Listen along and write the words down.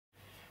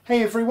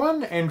Hey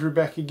everyone, Andrew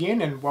back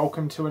again and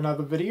welcome to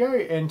another video,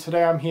 and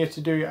today I'm here to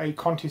do a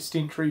contest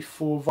entry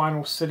for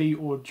Vinyl City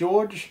or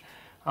George.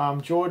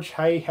 George,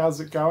 hey, how's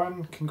it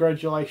going?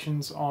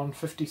 Congratulations on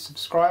 50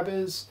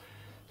 subscribers,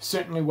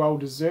 certainly well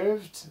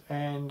deserved,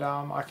 and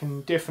I can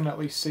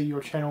definitely see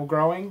your channel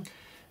growing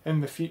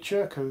in the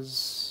future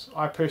because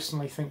I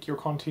personally think your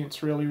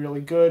content's really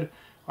good.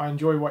 I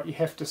enjoy what you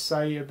have to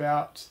say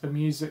about the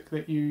music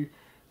that you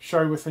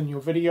show within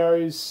your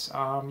videos.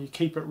 You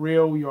keep it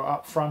real, you're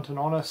upfront and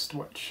honest,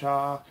 which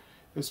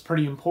is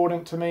pretty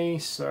important to me.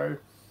 So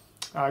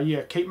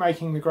yeah, keep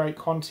making the great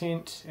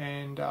content,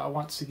 and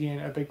once again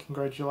a big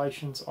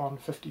congratulations on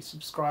 50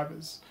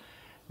 subscribers.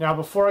 Now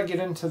before I get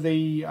into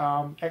the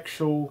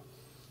actual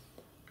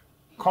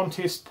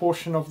contest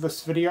portion of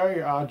this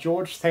video,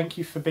 George, thank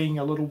you for being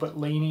a little bit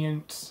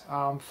lenient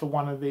for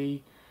one of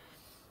the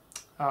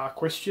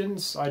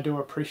questions. I do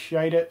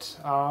appreciate it.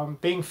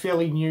 Being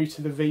fairly new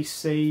to the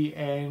VC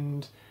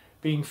and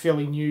being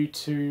fairly new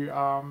to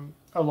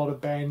a lot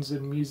of bands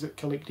and music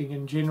collecting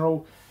in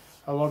general,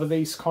 a lot of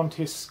these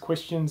contest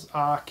questions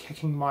are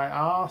kicking my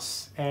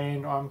ass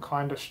and I'm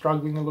kind of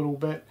struggling a little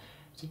bit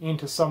to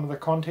enter some of the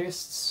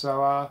contests.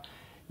 So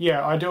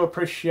yeah, I do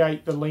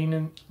appreciate the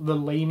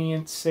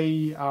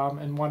leniency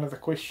in one of the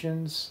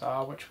questions,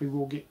 which we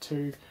will get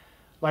to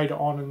later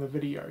on in the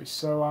video.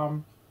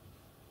 So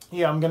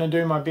yeah, I'm going to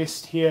do my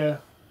best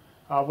here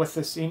with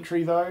this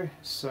entry though,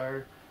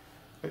 so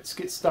let's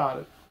get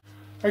started.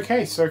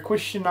 Okay, so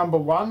question number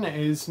one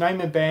is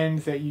name a band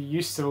that you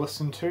used to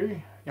listen to.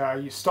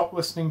 You stopped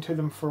listening to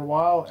them for a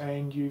while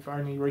and you've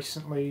only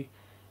recently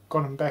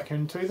gotten back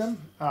into them.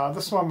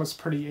 This one was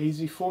pretty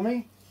easy for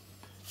me,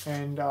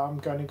 and I'm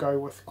going to go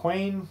with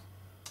Queen.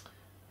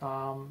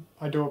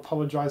 I do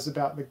apologise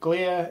about the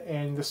glare,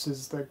 and this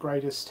is the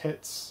greatest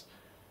hits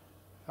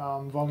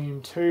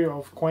volume 2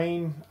 of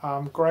Queen.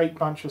 Great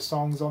bunch of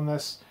songs on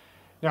this.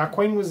 Now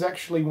Queen was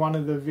actually one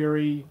of the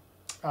very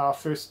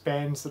first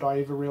bands that I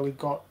ever really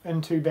got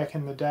into back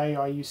in the day.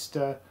 I used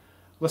to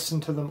listen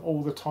to them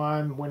all the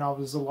time when I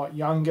was a lot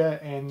younger,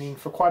 and then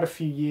for quite a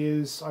few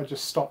years I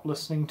just stopped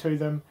listening to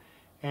them,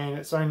 and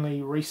it's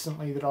only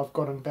recently that I've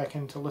gotten back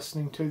into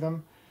listening to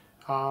them.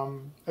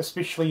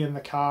 Especially in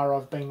the car,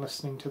 I've been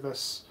listening to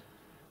this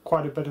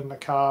quite a bit in the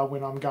car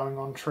when I'm going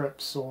on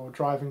trips or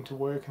driving to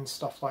work and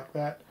stuff like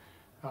that.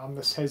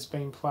 This has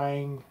been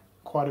playing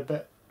quite a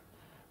bit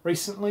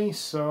recently,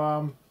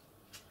 so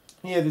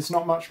yeah, there's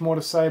not much more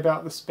to say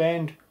about this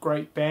band.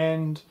 Great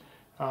band.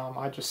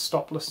 I just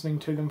stopped listening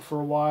to them for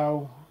a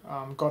while,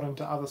 got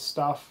into other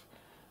stuff,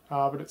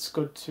 but it's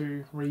good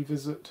to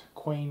revisit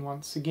Queen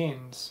once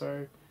again.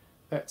 So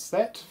that's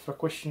that for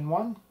question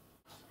one.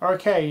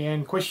 Okay,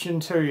 and question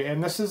two,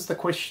 and this is the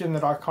question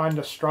that I kind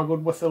of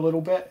struggled with a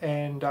little bit,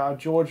 and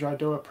George, I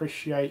do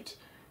appreciate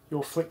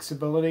your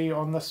flexibility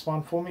on this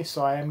one for me,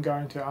 so I am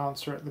going to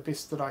answer it the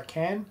best that I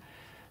can.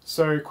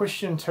 So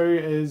question two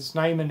is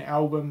name an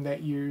album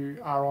that you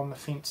are on the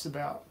fence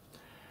about.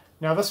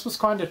 Now this was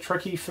kind of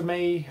tricky for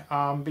me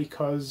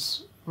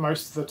because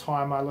most of the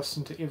time I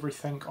listen to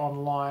everything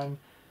online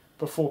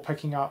before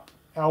picking up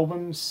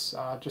albums,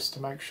 just to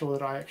make sure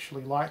that I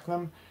actually like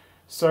them.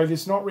 So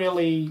there's not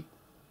really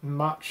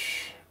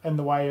much in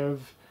the way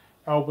of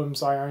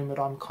albums I own that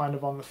I'm kind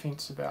of on the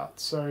fence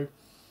about. So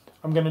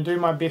I'm going to do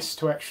my best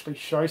to actually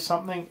show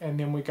something, and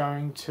then we're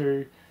going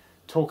to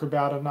talk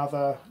about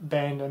another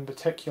band in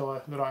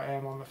particular that I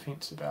am on the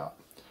fence about.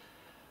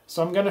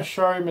 So I'm going to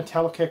show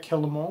Metallica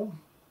Kill 'Em All.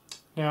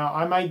 Now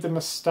I made the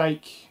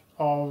mistake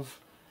of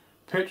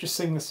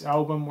purchasing this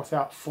album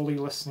without fully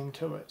listening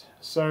to it.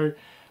 So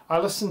I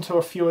listened to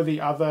a few of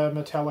the other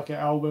Metallica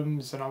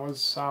albums and I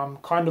was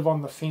kind of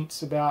on the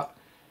fence about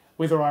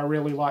whether I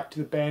really liked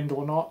the band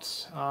or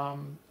not,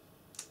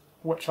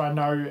 which I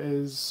know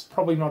is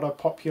probably not a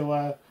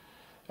popular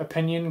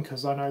opinion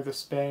because I know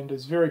this band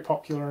is very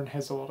popular and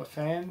has a lot of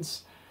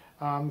fans.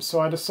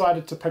 So I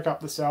decided to pick up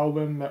this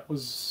album that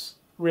was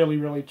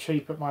really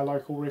cheap at my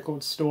local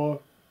record store,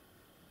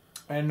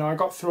 and I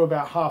got through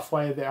about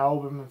halfway of the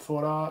album and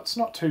thought, oh, it's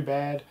not too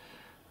bad.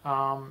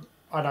 I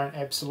don't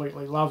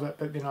absolutely love it,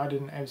 but then I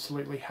didn't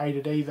absolutely hate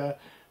it either.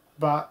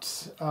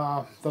 But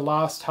the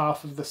last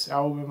half of this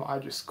album I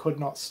just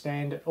could not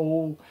stand at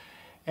all,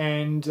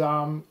 and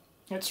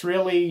it's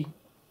really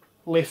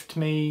left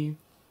me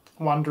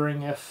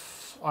wondering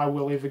if I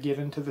will ever get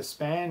into this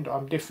band.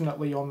 I'm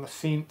definitely on the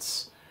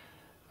fence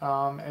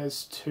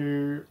as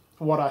to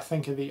what I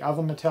think of the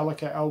other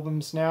Metallica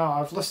albums now.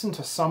 I've listened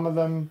to some of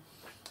them,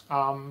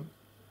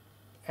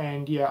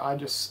 and yeah, I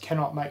just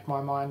cannot make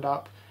my mind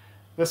up.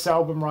 This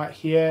album right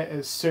here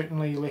has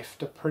certainly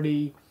left a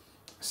pretty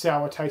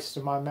sour taste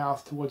in my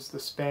mouth towards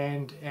this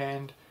band,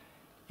 and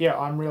yeah,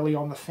 I'm really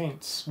on the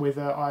fence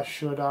whether I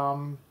should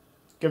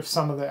give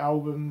some of the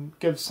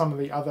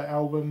other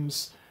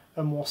albums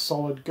a more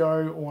solid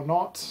go or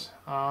not.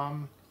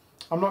 I'm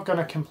not going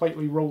to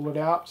completely rule it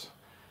out,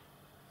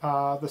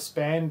 this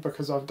band,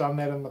 because I've done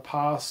that in the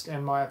past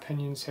and my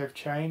opinions have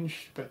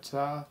changed, but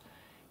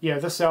yeah,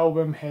 this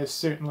album has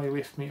certainly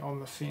left me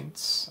on the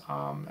fence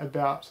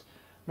about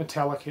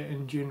Metallica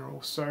in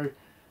general. So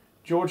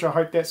George, I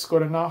hope that's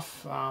good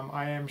enough.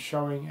 I am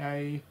showing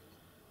a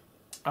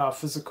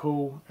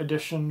physical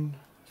edition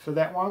for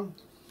that one.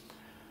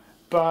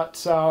 But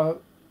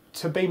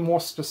to be more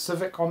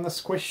specific on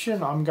this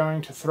question, I'm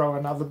going to throw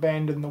another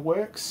band in the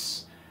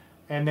works,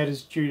 and that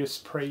is Judas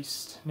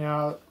Priest.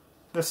 Now,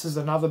 this is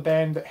another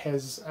band that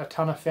has a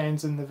ton of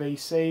fans in the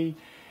VC,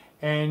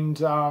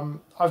 and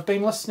I've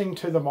been listening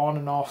to them on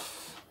and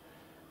off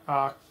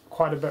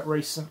quite a bit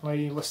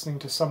recently, listening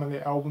to some of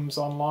their albums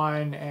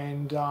online,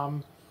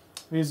 and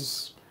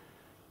there's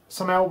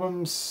some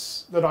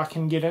albums that I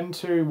can get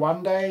into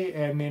one day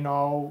and then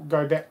I'll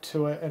go back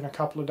to it in a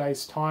couple of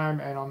days' time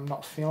and I'm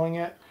not feeling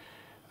it.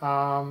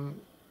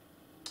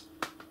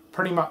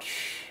 Pretty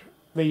much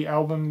the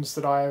albums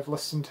that I have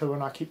listened to,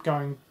 and I keep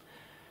going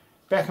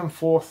back and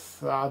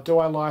forth, do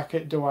I like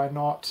it, do I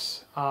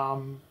not?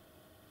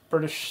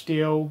 British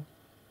Steel,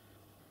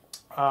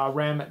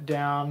 Ram It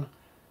Down,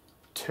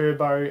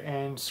 Turbo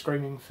and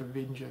Screaming for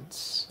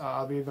Vengeance.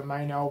 They're the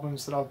main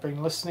albums that I've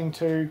been listening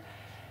to,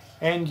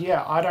 and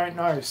yeah, I don't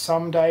know,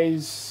 some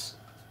days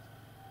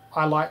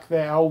I like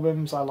their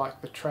albums, I like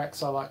the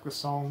tracks, I like the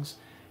songs,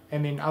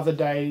 and then other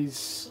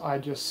days I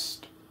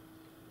just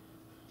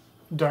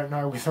don't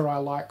know whether I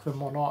like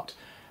them or not.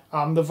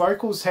 The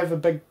vocals have a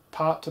big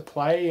part to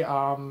play.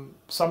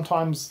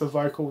 Sometimes the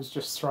vocals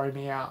just throw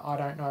me out. I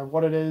don't know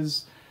what it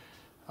is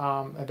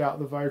about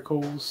the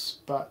vocals,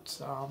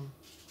 but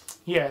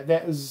yeah,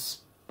 that is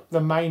the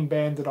main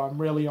band that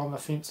I'm really on the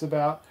fence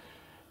about.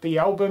 The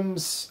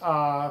albums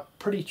are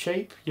pretty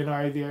cheap, you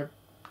know, they're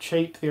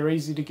cheap, they're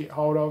easy to get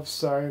hold of,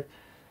 so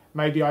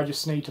maybe I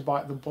just need to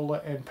bite the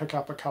bullet and pick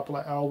up a couple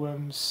of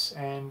albums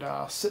and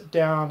sit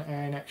down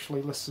and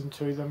actually listen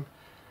to them.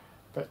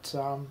 But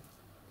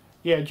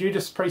yeah,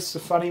 Judas Priest's a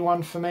funny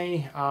one for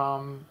me,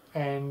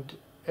 and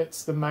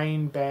it's the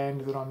main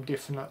band that I'm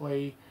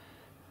definitely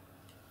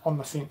on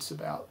the fence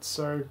about.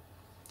 So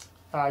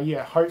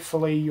yeah,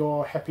 hopefully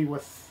you're happy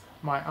with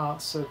my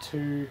answer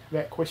to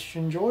that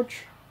question,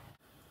 George.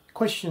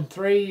 Question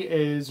 3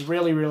 is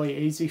really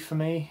easy for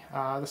me.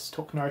 This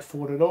took no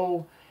thought at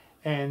all,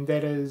 and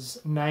that is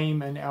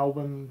name an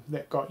album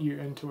that got you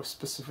into a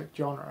specific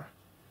genre.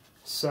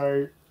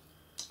 So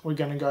we're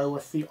going to go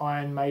with the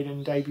Iron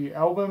Maiden debut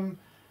album.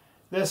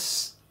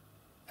 This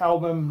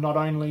album not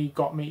only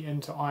got me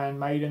into Iron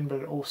Maiden,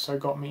 but it also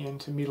got me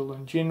into metal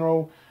in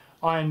general.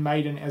 Iron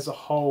Maiden as a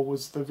whole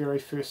was the very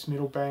first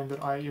metal band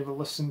that I ever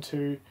listened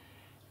to,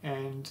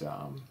 and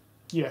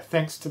yeah,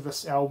 thanks to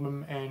this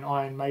album and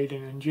Iron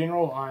Maiden in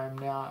general, I am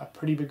now a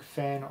pretty big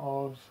fan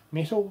of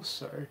metal.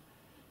 So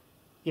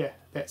yeah,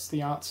 that's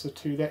the answer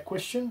to that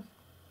question.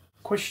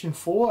 Question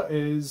 4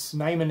 is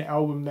name an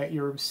album that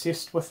you're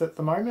obsessed with at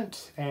the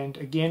moment, and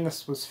again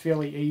this was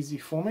fairly easy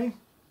for me.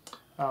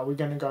 We're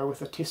going to go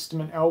with a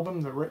Testament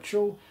album, The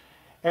Ritual.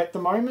 At the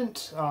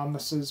moment,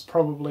 this is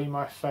probably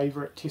my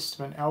favourite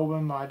Testament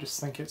album. I just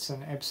think it's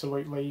an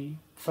absolutely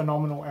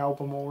phenomenal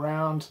album all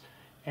round,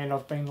 and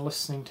I've been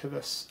listening to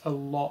this a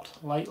lot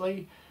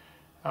lately.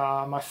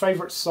 My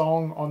favourite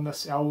song on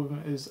this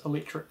album is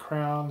Electric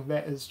Crown.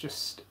 That is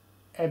just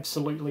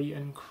absolutely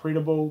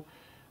incredible.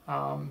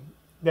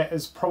 That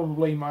is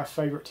probably my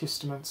favourite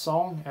Testament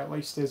song, at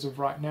least as of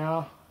right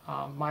now.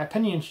 My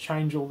opinions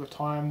change all the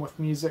time with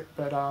music,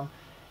 but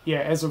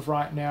yeah, as of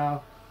right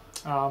now,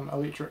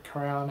 Electric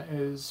Crown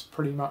is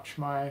pretty much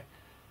my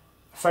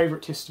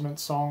favourite Testament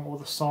song, or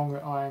the song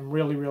that I am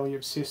really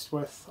obsessed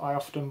with. I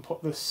often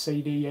put this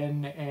CD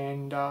in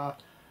and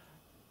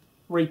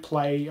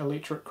replay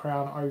Electric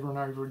Crown over and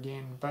over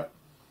again. But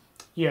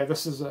yeah,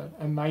 this is an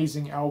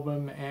amazing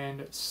album,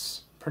 and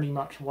it's pretty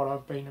much what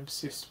I've been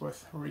obsessed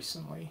with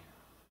recently.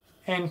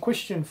 And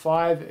question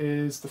 5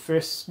 is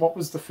what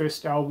was the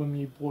first album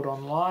you bought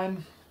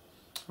online?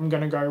 I'm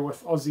going to go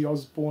with Ozzy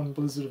Osbourne,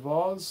 Blizzard of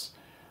Oz.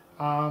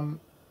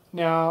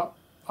 Now,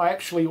 I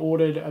actually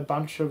ordered a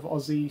bunch of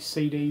Ozzy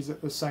CDs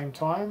at the same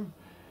time,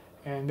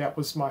 and that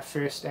was my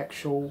first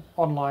actual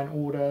online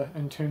order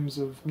in terms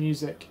of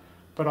music.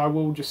 But I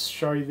will just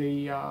show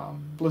the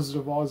Blizzard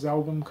of Oz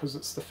album because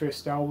it's the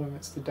first album,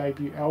 it's the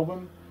debut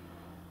album.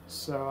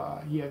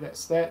 So yeah,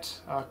 that's that.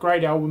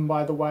 Great album,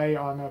 by the way.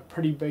 I'm a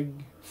pretty big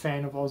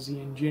fan of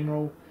Ozzy in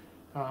general,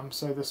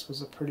 so this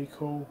was a pretty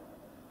cool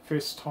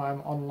first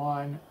time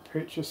online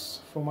purchase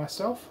for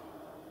myself.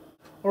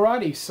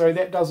 Alrighty, so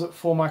that does it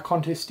for my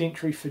contest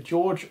entry for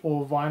George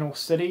or Vinyl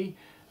City.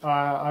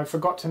 I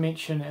forgot to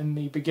mention in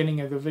the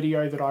beginning of the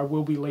video that I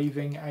will be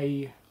leaving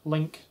a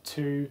link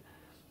to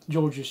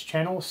George's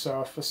channel,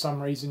 so if for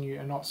some reason you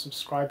are not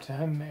subscribed to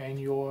him and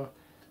you're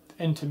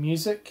into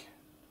music,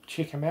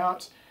 check him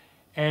out.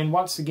 And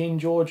once again,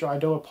 George, I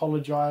do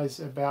apologise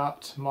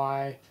about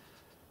my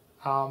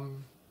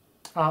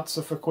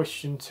answer for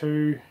question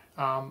 2.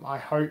 I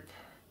hope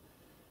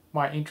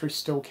my entry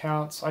still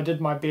counts. I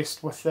did my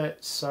best with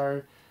it,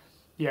 so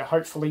yeah,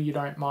 hopefully you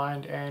don't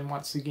mind, and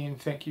once again,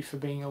 thank you for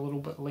being a little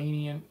bit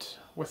lenient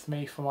with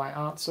me for my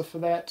answer for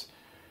that.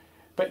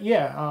 But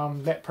yeah,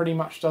 that pretty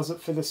much does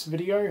it for this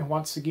video.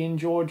 Once again,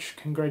 George,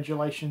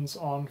 congratulations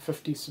on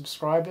 50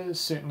 subscribers,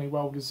 certainly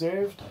well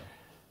deserved.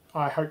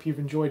 I hope you've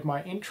enjoyed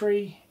my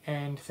entry,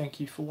 and thank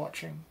you for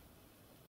watching.